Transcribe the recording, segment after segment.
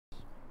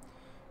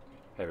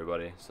Hey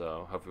everybody,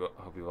 so hope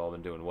you've all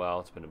been doing well.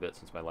 It's been a bit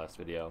since my last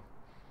video,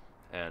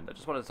 and I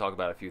just wanted to talk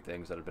about a few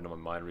things that have been on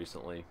my mind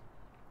recently.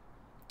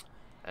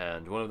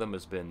 And one of them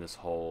has been this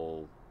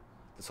whole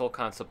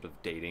concept of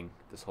dating,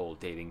 this whole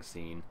dating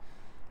scene,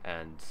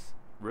 and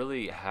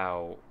really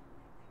how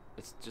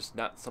it's just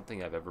not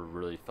something I've ever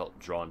really felt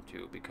drawn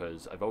to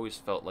because I've always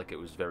felt like it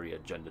was very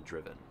agenda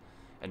driven.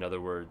 In other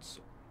words,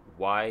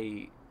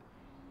 why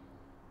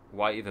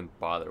why even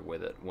bother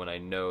with it when I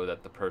know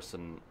that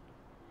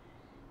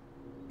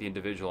the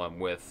individual I'm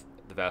with,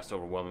 the vast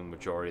overwhelming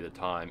majority of the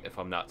time, if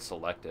I'm not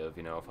selective,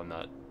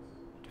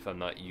 if I'm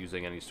not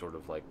using any sort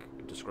of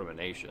like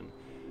discrimination,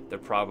 they're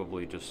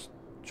probably just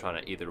trying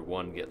to either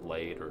one get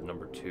laid or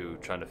number two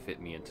trying to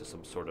fit me into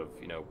some sort of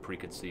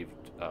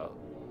preconceived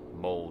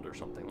mold or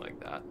something like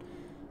that.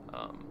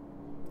 Um,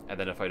 and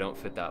then if I don't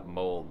fit that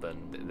mold,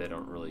 then they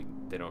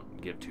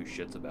don't give two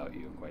shits about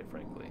you, quite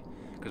frankly.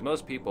 Because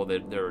most people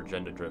they're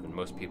agenda driven.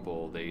 Most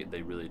people they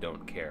really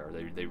don't care.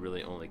 They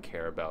really only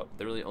care about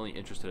they're really only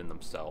interested in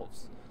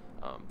themselves.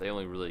 They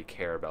only really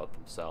care about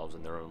themselves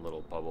and their own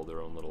little bubble,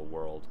 their own little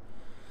world,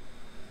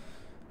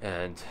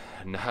 and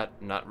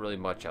not really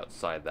much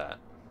outside that.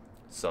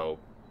 So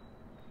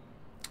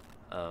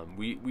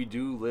we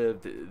do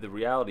live. The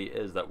reality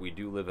is that we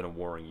do live in a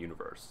warring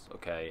universe,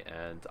 okay?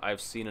 And I've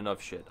seen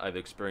enough shit. I've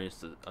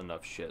experienced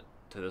enough shit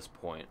to this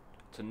point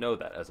to know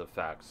that as a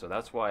fact. So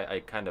that's why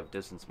I kind of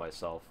distance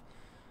myself,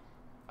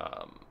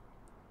 um,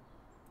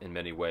 in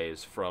many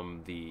ways,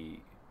 from the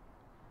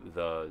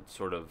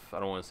sort of, I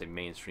don't want to say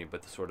mainstream,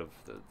 but the sort of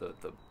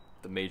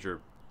the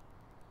major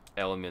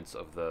elements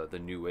of the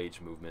new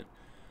age movement,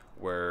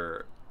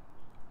 where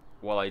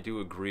while I do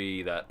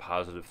agree that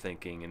positive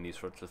thinking and these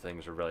sorts of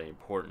things are really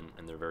important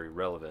and they're very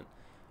relevant,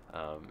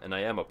 and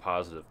I am a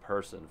positive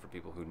person for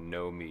people who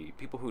know me,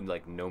 people who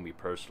like know me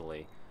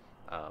personally,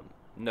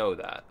 know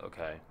that.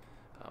 Okay,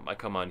 I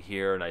come on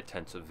here and I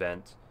tend to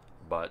vent,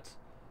 but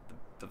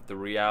the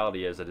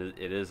reality is that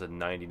it is a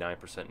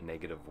 99%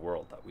 negative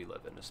world that we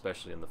live in,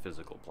 especially in the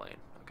physical plane.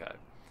 Okay,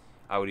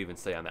 I would even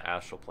say on the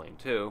astral plane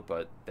too,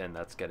 but then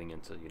that's getting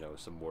into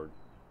some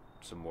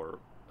more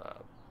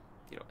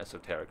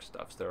esoteric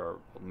stuff. There are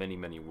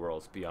many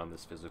worlds beyond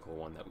this physical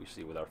one that we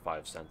see with our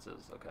five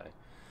senses. Okay,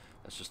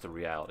 that's just the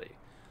reality.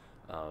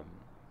 Um,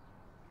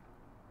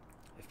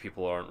 if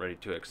people aren't ready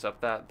to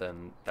accept that,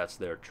 then that's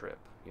their trip.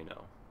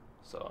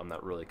 So I'm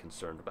not really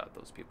concerned about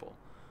those people,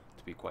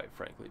 to be quite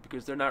frankly,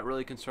 because they're not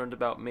really concerned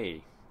about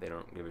me. They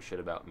don't give a shit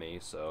about me.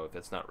 So if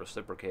it's not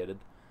reciprocated,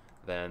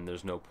 then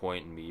there's no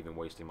point in me even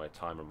wasting my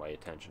time or my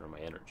attention or my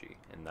energy.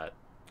 And that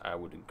I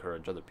would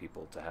encourage other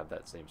people to have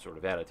that same sort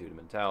of attitude and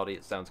mentality.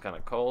 It sounds kind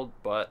of cold,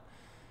 but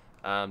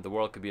the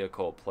world could be a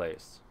cold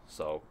place.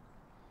 So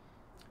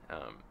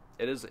um,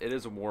 it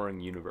is a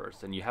warring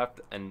universe, and you have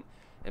to. And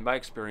in my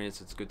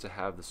experience, it's good to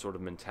have the sort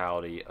of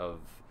mentality of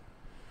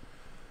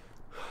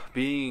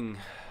being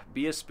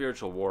be a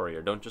spiritual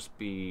warrior. Don't just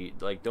be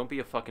like don't be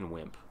a fucking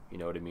wimp. You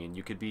know what I mean?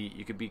 You could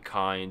be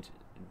kind,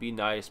 be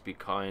nice, be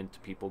kind to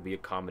people, be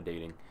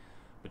accommodating,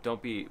 but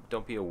don't be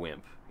a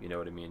wimp. You know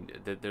what I mean?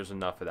 There's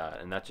enough of that,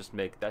 and that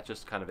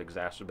just kind of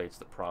exacerbates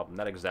the problem.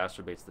 That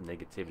exacerbates the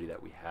negativity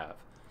that we have,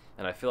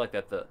 and I feel like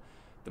that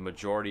the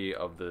majority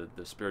of the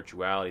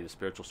spirituality, the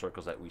spiritual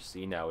circles that we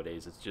see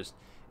nowadays,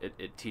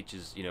 it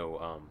teaches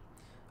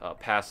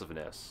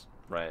passiveness,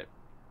 right?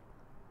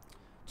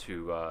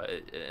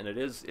 And it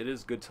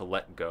is good to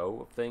let go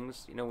of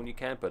things, when you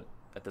can, but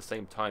at the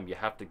same time, you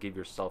have to give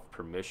yourself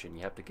permission.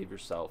 You have to give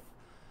yourself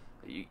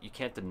you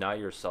can't deny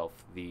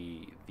yourself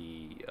the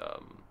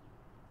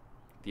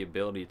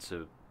ability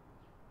to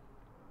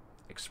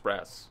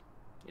express.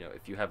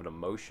 If you have an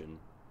emotion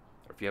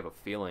or if you have a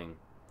feeling,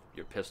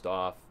 you're pissed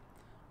off,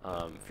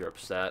 if you're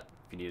upset,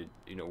 if you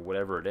need,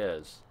 whatever it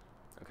is,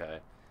 okay,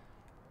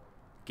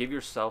 give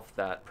yourself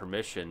that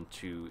permission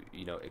to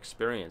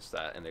experience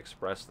that and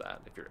express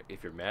that.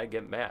 If you're mad,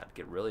 get mad,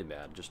 get really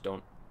mad. Just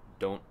don't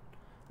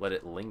let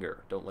it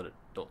linger. Don't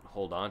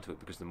hold on to it,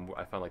 because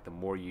I find like the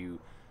more you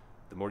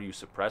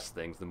suppress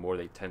things, the more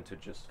they tend to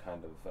just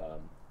kind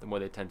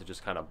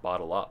of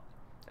bottle up,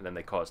 and then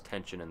they cause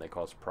tension and they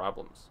cause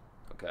problems.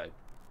 Okay,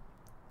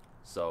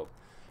 so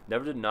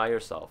never deny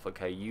yourself.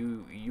 Okay,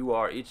 you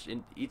are each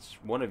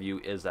one of you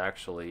is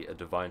actually a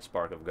divine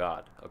spark of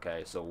God.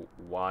 Okay, so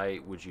why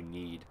would you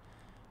need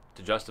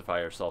to justify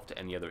yourself to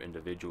any other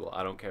individual?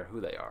 I don't care who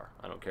they are.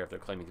 I don't care if they're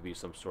claiming to be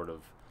some sort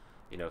of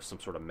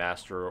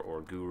master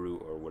or guru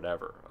or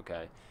whatever.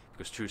 Okay,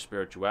 because true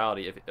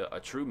spirituality, if a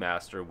true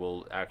master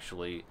will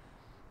actually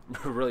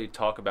really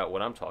talk about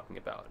what I'm talking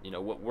about.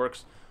 What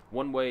works,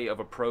 one way of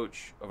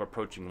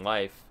approaching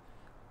life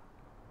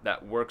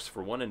that works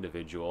for one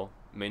individual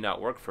may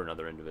not work for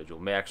another individual,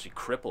 may actually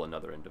cripple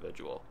another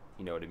individual.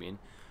 You know what I mean?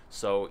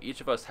 So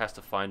each of us has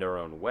to find our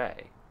own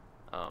way.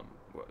 Um,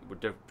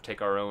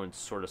 take our own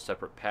sort of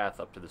separate path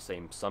up to the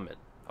same summit,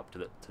 up to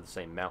the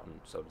same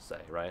mountain, so to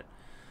say, right?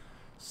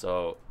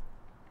 So,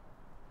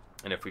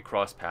 and if we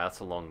cross paths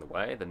along the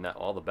way, then that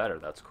all the better.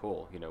 That's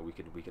cool. We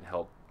could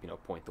help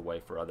point the way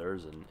for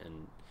others,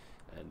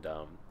 and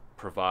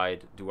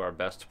do our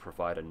best to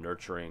provide a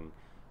nurturing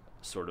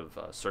sort of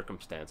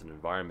circumstance and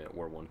environment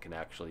where one can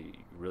actually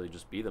really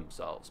just be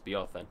themselves, be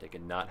authentic,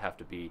 and not have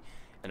to be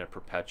in a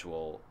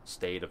perpetual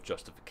state of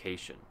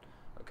justification.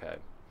 Okay,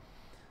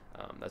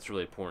 that's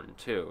really important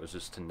too, is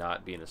just to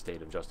not be in a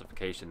state of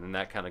justification, and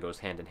that kind of goes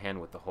hand in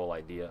hand with the whole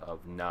idea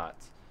of not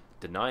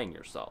denying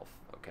yourself.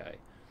 Okay,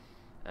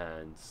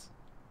 and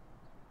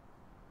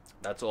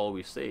that's all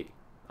we see.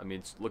 I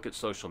mean, look at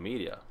social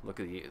media. Look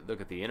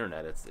at the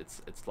internet.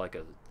 It's like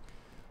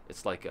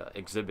a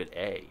exhibit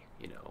A,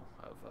 you know,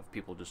 of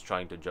people just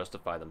trying to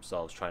justify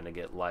themselves, trying to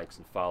get likes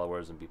and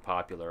followers and be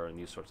popular and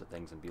these sorts of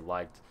things and be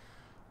liked,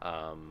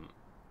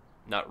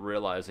 not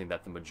realizing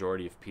that the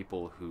majority of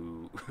people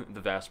who,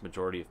 the vast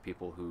majority of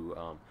people who,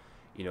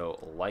 you know,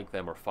 like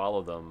them or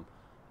follow them,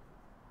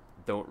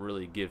 don't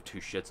really give two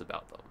shits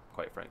about them.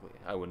 Quite frankly,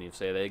 I wouldn't even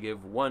say they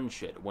give one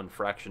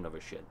fraction of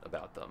a shit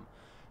about them.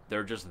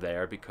 They're just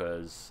there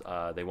because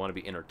they want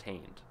to be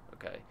entertained.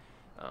 Okay,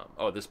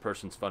 oh, this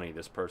person's funny.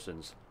 This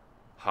person's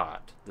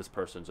hot. This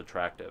person's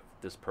attractive.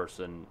 This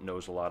person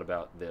knows a lot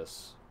about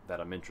this that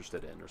I'm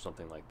interested in, or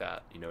something like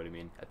that. You know what I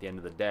mean? At the end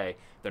of the day,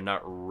 they're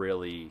not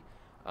really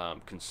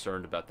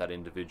concerned about that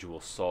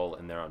individual soul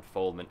and their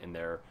unfoldment and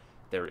their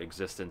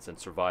existence and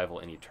survival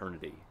in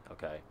eternity.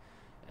 Okay,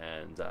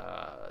 and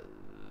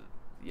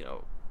you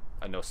know,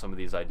 I know some of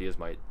these ideas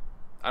might.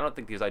 I don't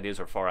think these ideas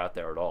are far out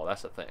there at all.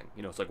 That's the thing.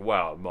 You know, it's like,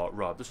 wow,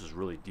 Rob, this is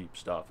really deep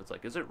stuff. It's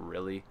like, is it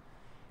really?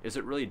 Is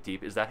it really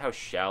deep? Is that how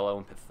shallow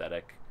and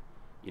pathetic,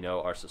 you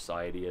know, our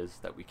society is,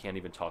 that we can't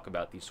even talk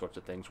about these sorts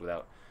of things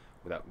without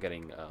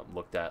getting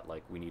looked at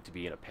like we need to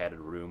be in a padded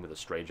room with a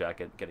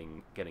straitjacket,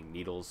 getting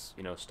needles,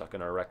 you know, stuck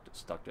in our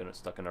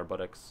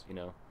buttocks, you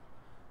know,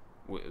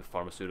 with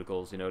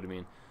pharmaceuticals. You know what I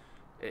mean?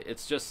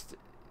 It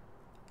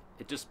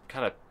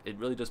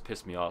really does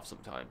piss me off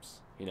sometimes,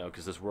 you know,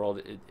 because this world,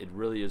 it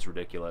really is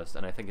ridiculous,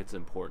 and I think it's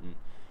important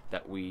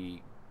that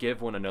we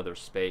give one another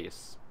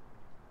space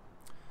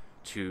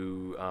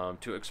to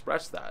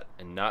express that,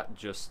 and not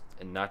just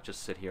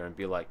sit here and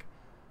be like,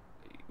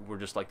 we're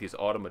just like these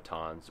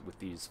automatons with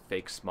these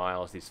fake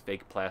smiles, these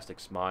fake plastic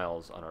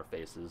smiles on our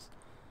faces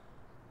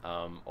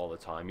all the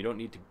time. You don't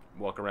need to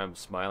walk around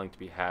smiling to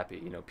be happy.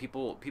 You know,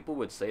 people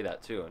would say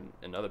that too,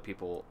 and other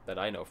people that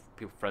I know,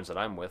 friends that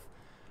I'm with,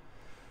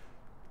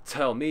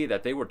 tell me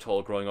that they were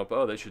told growing up,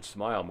 oh, they should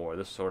smile more,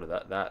 this sort of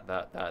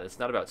that. It's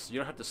not about, you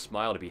don't have to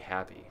smile to be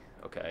happy.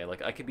 Okay,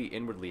 like I could be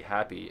inwardly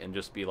happy and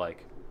just be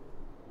like,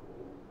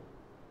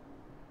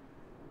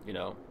 you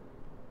know,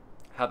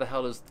 how the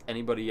hell does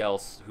anybody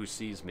else who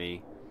sees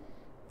me,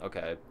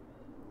 okay,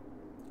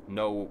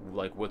 know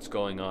like what's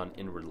going on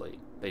inwardly?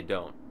 They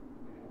don't.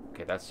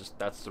 Okay,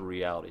 that's the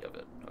reality of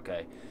it.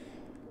 Okay,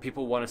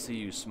 people want to see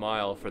you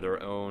smile for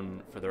their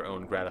own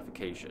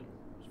gratification,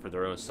 for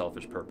their own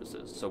selfish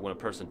purposes. So when a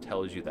person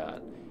tells you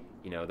that,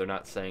 you know, they're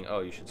not saying,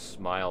 oh, you should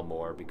smile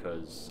more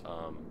because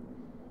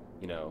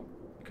you know,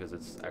 because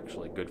it's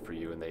actually good for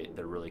you, and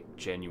they're really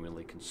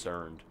genuinely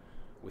concerned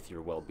with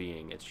your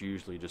well-being. It's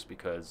usually just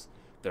because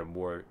they're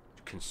more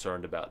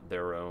concerned about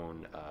their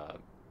own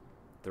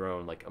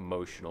like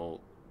emotional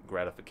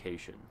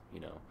gratification,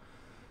 you know.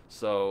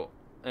 So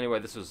anyway,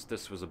 this was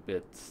a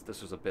bit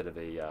of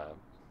a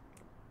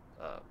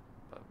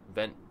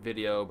vent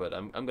video, but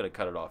I'm gonna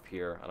cut it off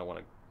here. I don't want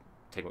to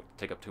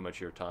take up too much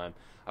of your time.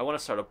 I want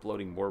to start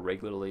uploading more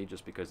regularly,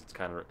 just because it's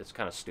kind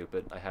of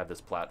stupid. I have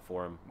this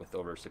platform with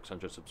over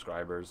 600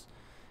 subscribers,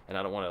 and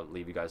I don't want to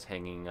leave you guys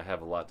hanging. I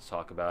have a lot to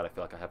talk about. I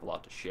feel like I have a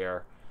lot to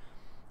share,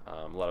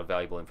 a lot of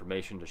valuable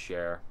information to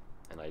share,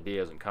 and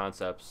ideas and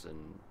concepts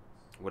and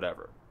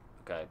whatever.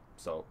 Okay,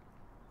 so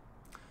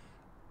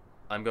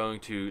I'm going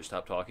to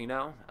stop talking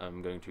now.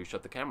 I'm going to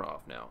shut the camera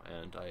off now,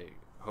 and I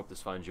hope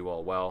this finds you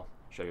all well.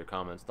 Share your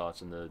comments,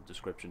 thoughts in the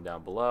description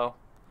down below.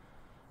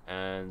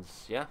 And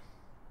yeah,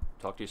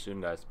 talk to you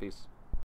soon, guys. Peace.